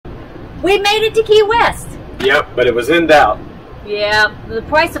We made it to Key West. Yep, but it was in doubt. Yeah, the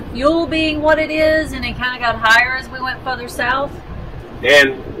price of fuel being what it is, and it kind of got higher as we went further south.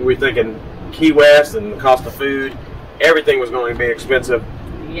 And we're thinking Key West and the cost of food, everything was going to be expensive.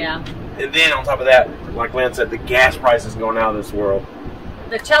 Yeah. And then on top of that, like Lynn said, the gas prices going out of this world.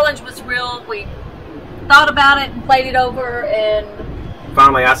 The challenge was real. We thought about it and played it over, and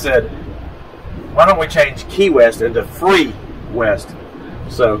finally I said, why don't we change Key West into Free West?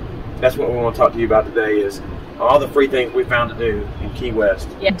 So that's what we want to talk to you about today, is all the free things we found to do in Key West.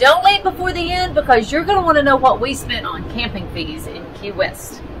 Yeah, don't leave before the end, because you're going to want to know what we spent on camping fees in Key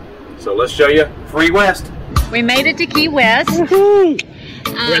West. So let's show you Free West. We made it to Key West. We're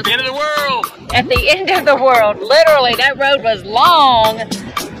at the end of the world. At the end of the world. Literally, that road was long.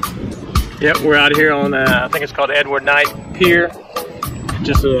 Yep, we're out here on, I think it's called Edward Knight Pier.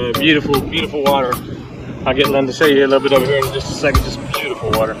 Just a beautiful, beautiful water. I'll get Lynn to show you a little bit over here in just a second. Just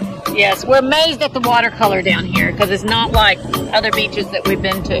beautiful water. Yes, we're amazed at the watercolor down here, because it's not like other beaches that we've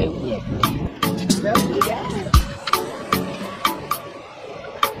been to.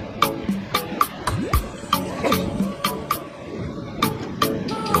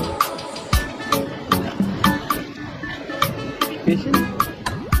 Fishing?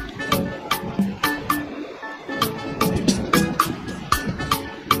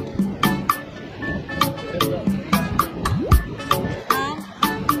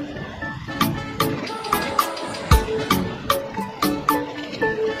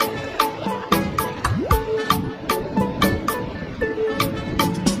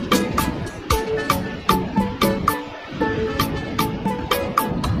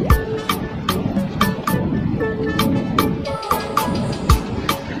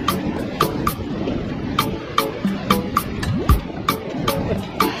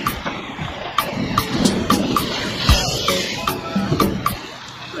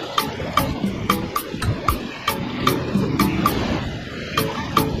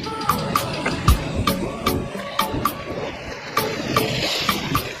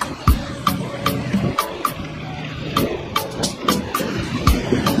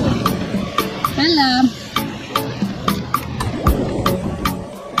 Hello.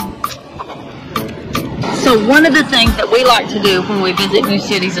 So one of the things that we like to do when we visit new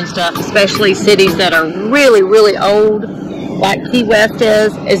cities and stuff, especially cities that are really, really old, like Key West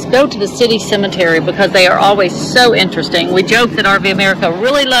is go to the city cemetery, because they are always so interesting. We joke that RV America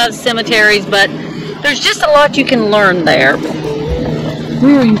really loves cemeteries, but there's just a lot you can learn there.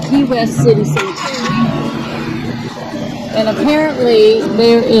 We're in Key West City Cemetery, and apparently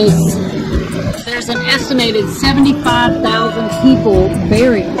there's an estimated 75,000 people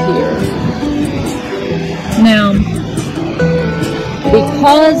buried here. Now,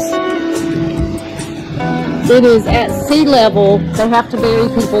 because it is at sea level, they have to bury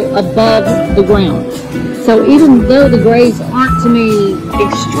people above the ground. So even though the graves aren't, to me,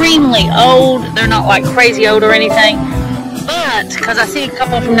 extremely old, they're not like crazy old or anything, but because I see a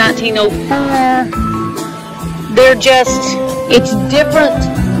couple from 1904, they're just, it's different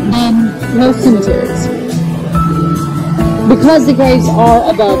than most cemeteries because the graves are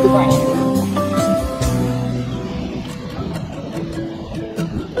above the ground.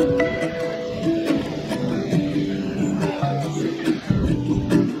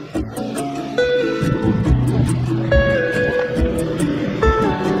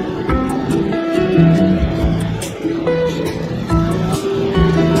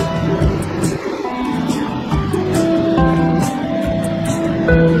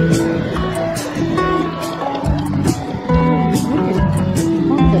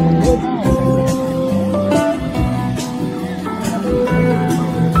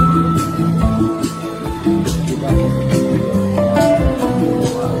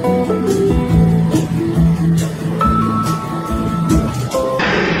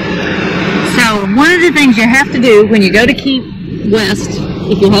 One of the things you have to do when you go to Key West,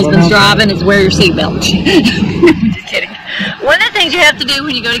 if your husband's driving, is wear your seatbelt. I'm just kidding. One of the things you have to do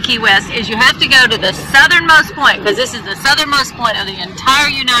when you go to Key West is you have to go to the southernmost point, because this is the southernmost point of the entire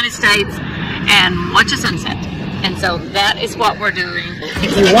United States, and watch a sunset. And so that is what we're doing.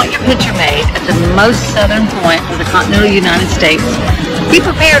 If you want your picture made at the most southern point of the continental United States, be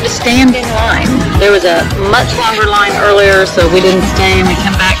prepared to stand in line. There was a much longer line earlier, so we didn't stay, and we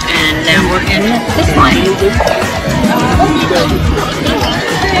come back, and now we're in this line.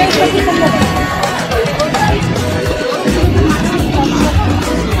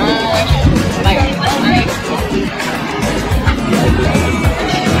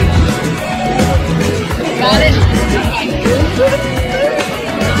 Got it?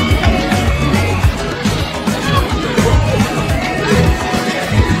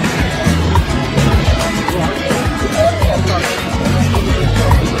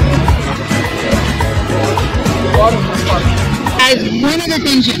 the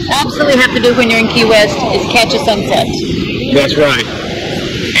things you absolutely have to do when you're in Key West is catch a sunset. That's right.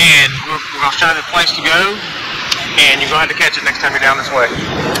 And we're going to show you the place to go, and you're going to have to catch it next time you're down this way.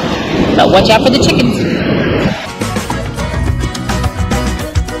 But watch out for the chickens.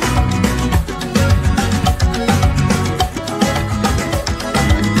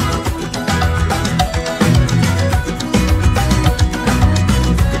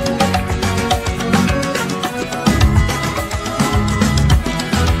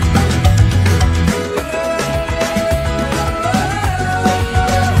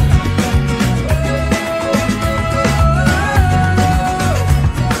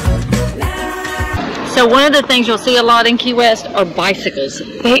 So one of the things you'll see a lot in Key West are bicycles.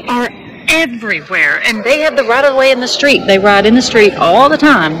 They are everywhere, and they have the right of way in the street. They ride in the street all the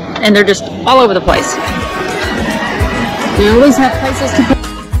time, and they're just all over the place. They always have places to go.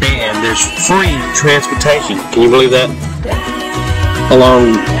 And there's free transportation. Can you believe that?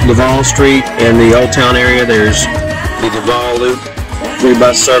 Along Duval Street and the Old Town area, there's the Duval Loop, free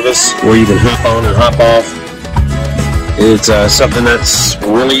bus service where you can hop on and hop off. It's something that's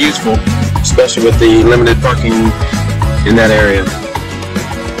really useful, especially with the limited parking in that area.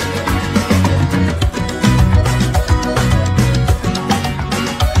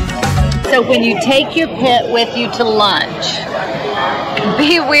 So when you take your pet with you to lunch,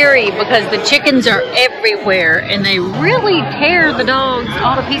 be wary because the chickens are everywhere and they really tear the dogs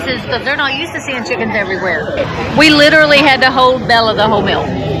all to pieces because they're not used to seeing chickens everywhere. We literally had to hold Bella the whole meal.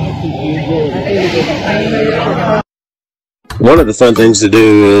 One of the fun things to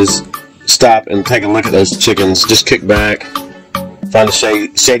do is stop and take a look at those chickens. Just kick back, find a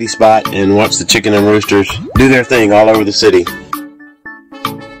shady spot, and watch the chicken and roosters do their thing all over the city.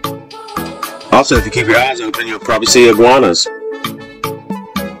 Also, if you keep your eyes open, you'll probably see iguanas.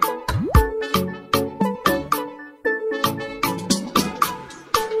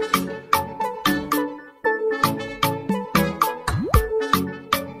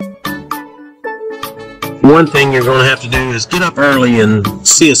 One thing you're going to have to do is get up early and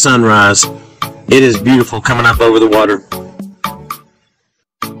see a sunrise. It is beautiful coming up over the water.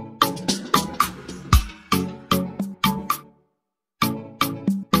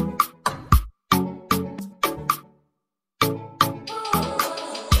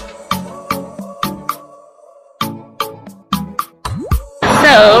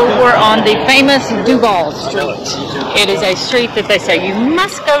 So we're on the famous Duval Street. It is a street that they say you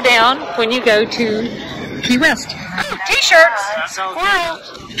must go down when you go to Key West. Oh, t-shirts! Squirrel!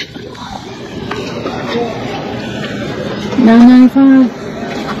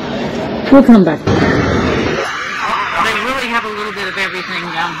 $9.95. We'll come back. They really have a little bit of everything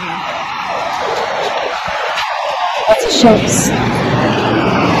down here. Lots of shops.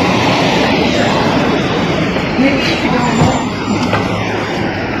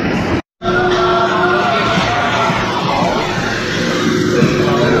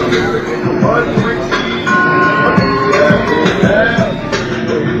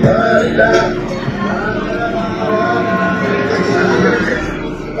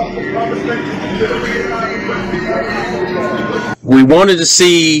 We wanted to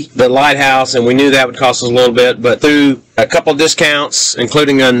see the lighthouse, and we knew that would cost us a little bit, but through a couple discounts,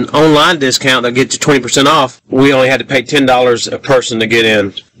 including an online discount that gets you 20% off, we only had to pay $10 a person to get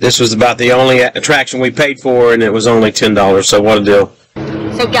in. This was about the only attraction we paid for, and it was only $10, so what a deal.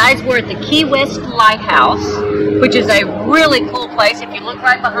 So guys, we're at the Key West Lighthouse, which is a really cool place. If you look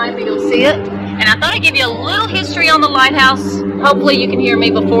right behind me, you'll see it. And I thought I'd give you a little history on the lighthouse. Hopefully you can hear me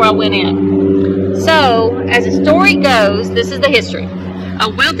before I went in. So, as the story goes, this is the history. A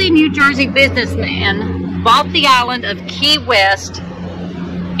wealthy New Jersey businessman bought the island of Key West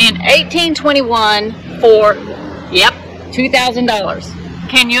in 1821 for, yep, $2,000.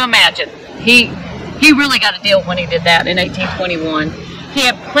 Can you imagine? He really got a deal when he did that in 1821. He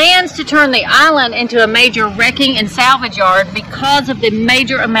had plans to turn the island into a major wrecking and salvage yard because of the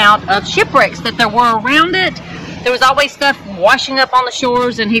major amount of shipwrecks that there were around it. There was always stuff washing up on the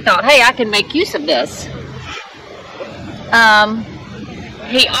shores, and he thought, hey, I can make use of this.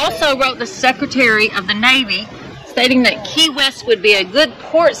 He also wrote the Secretary of the Navy stating that Key West would be a good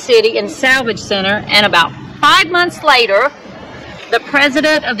port city and salvage center, and about 5 months later, the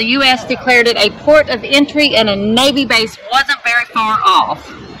President of the U.S. declared it a port of entry and a Navy base wasn't very far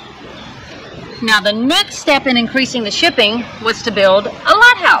off. Now, the next step in increasing the shipping was to build a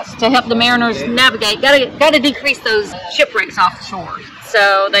lighthouse to help the mariners navigate. Got to decrease those shipwrecks off the shore.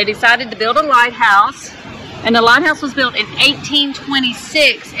 So they decided to build a lighthouse, and the lighthouse was built in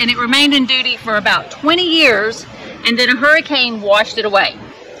 1826, and it remained in duty for about 20 years, and then a hurricane washed it away.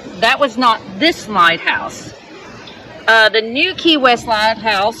 That was not this lighthouse. The new Key West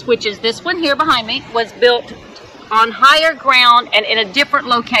Lighthouse, which is this one here behind me, was built on higher ground and in a different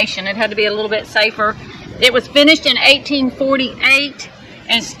location. It had to be a little bit safer. It was finished in 1848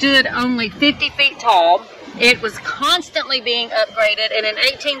 and stood only 50 feet tall. It was constantly being upgraded, and in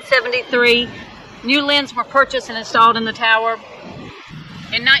 1873, new lenses were purchased and installed in the tower.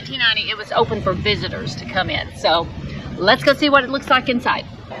 In 1990, it was open for visitors to come in. So let's go see what it looks like inside.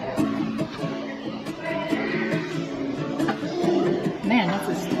 Man, that's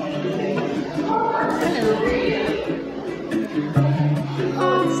a... Hello.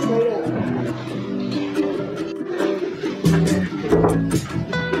 Oh, it's straight up.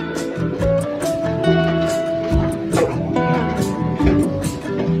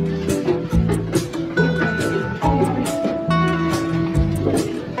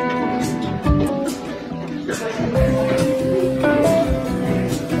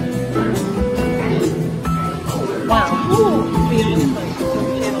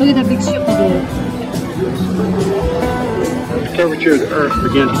 Look at that big ship over there. The curvature of the earth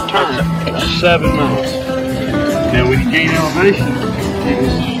begins to turn 7 miles. Now when you gain elevation,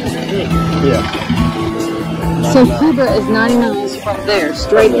 yeah. So Cuba is 90 miles from there,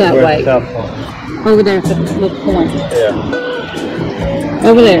 straight that way. Over there at the little point. Yeah.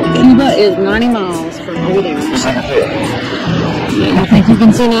 Over there. Cuba is 90 miles from over there. I think you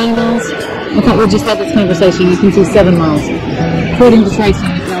can see 90 miles. I thought we just had this conversation. You can see 7 miles. According to Tracy,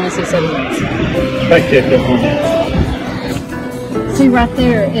 you can only see 7 miles. See, right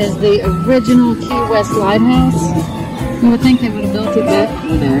there is the original Key West Lighthouse. You would think they would have built it back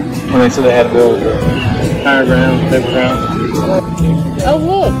there. When they said they had to build higher ground, table ground. Oh,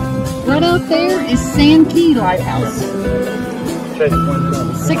 look. Right out there is Sand Key Lighthouse.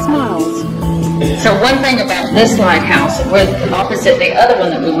 6 miles. So one thing about this lighthouse, with opposite the other one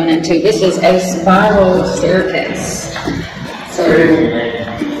that we went into, this is a spiral staircase. So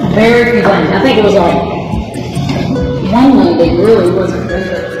very good. I think it was like one landing really wasn't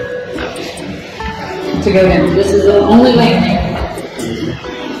good to go down. This is the only landing.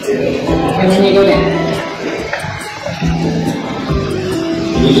 And then you go down.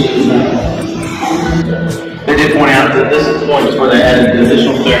 They did point out that this point is where they added the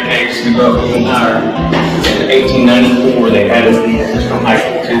additional staircase to go up even higher. In 1894, they added the additional height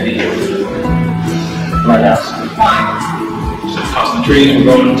to the lighthouse. So because the trees were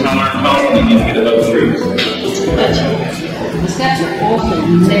growing taller and taller, they need to get above the trees. The steps are also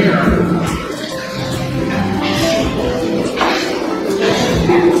narrow.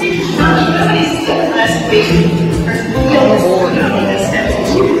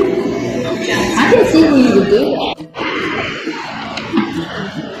 I can see where you would do that.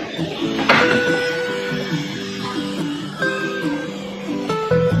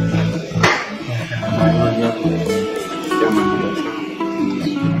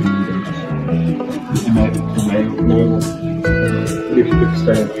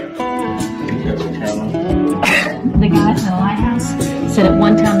 The guy at the lighthouse said at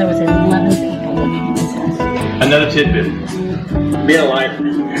one time there was 11 people living in this house. Another tidbit. Being a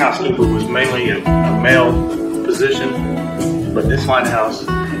lighthouse keeper was mainly a male position, but this lighthouse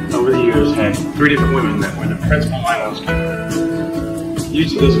over the years had 3 different women that were the principal lighthouse keeper.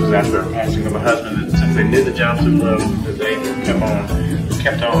 Usually this was after a passing of a husband, and since they knew the job so well, that they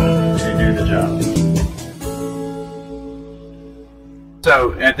kept on to do the job.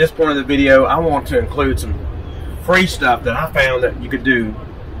 So at this point of the video, I want to include some free stuff that I found that you could do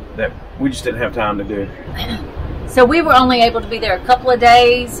that we just didn't have time to do. So we were only able to be there a couple of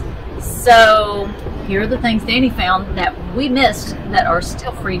days. So here are the things Danny found that we missed that are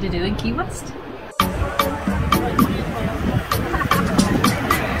still free to do in Key West.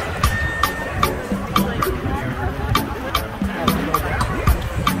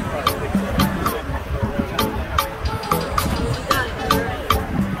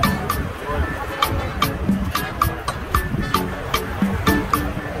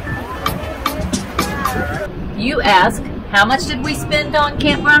 You ask, how much did we spend on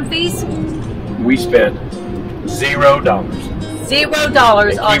campground fees? We spent $0.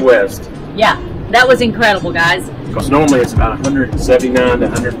 $0 on Key West. Yeah, that was incredible, guys. Because normally it's about $179 to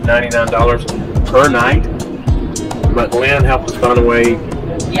 $199 per night. But Lynn helped us find a way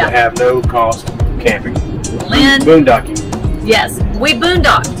to have no cost camping. Lynn, boondocking. Yes, we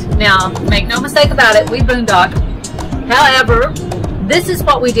boondocked. Now, make no mistake about it, we boondocked. However, this is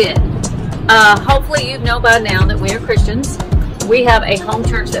what we did. Hopefully you know by now that we are Christians. We have a home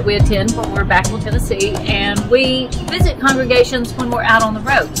church that we attend when we're back in Tennessee, and we visit congregations when we're out on the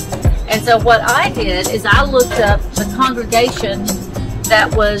road. And so what I did is I looked up the congregation that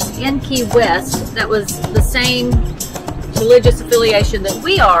was in Key West that was the same religious affiliation that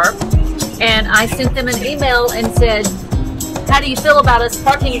we are, and I sent them an email and said, how do you feel about us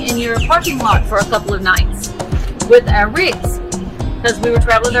parking in your parking lot for a couple of nights with our rigs? Because we were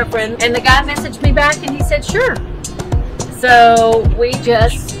traveling with our friend, and the guy messaged me back and he said, sure. So we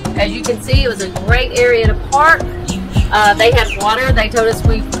just, as you can see, it was a great area to park. They had water. They told us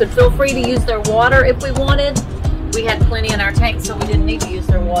we could feel free to use their water if we wanted. We had plenty in our tank, so we didn't need to use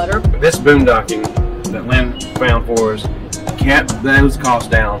their water. This boondocking that Lynn found for us kept those costs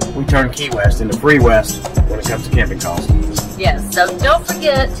down. We turned Key West into Free West when it comes to camping costs. Yes, so don't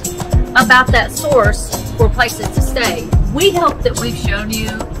forget about that source for places to stay. We hope that we've shown you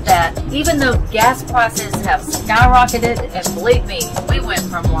that even though gas prices have skyrocketed, and believe me, we went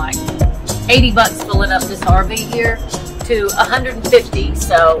from like 80 bucks filling up this RV here to 150,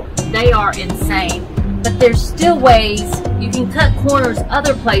 so they are insane. But there's still ways you can cut corners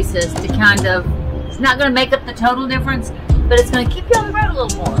other places to kind of, it's not going to make up the total difference, but it's going to keep you on the road a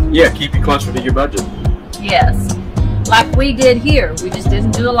little more. Yeah, keep you closer to your budget. Yes, like we did here. We just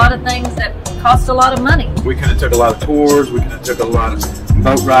didn't do a lot of things that cost a lot of money. We could have took a lot of tours, we could have took a lot of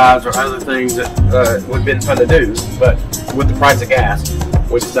boat rides or other things that would have been fun to do, but with the price of gas,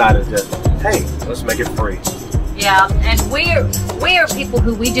 we decided to, hey, let's make it free. Yeah, and we are people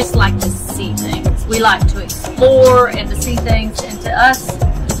who we just like to see things. We like to explore and to see things, and to us,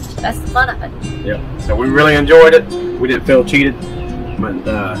 that's the fun of it. Yeah, so we really enjoyed it. We didn't feel cheated, but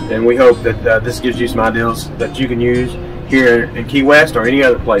and we hope that this gives you some ideas that you can use here in Key West or any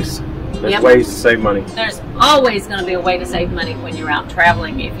other place. There's ways to save money. There's always going to be a way to save money when you're out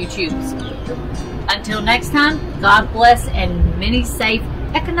traveling if you choose. Until next time, God bless and many safe,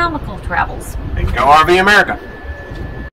 economical travels. And go RV America.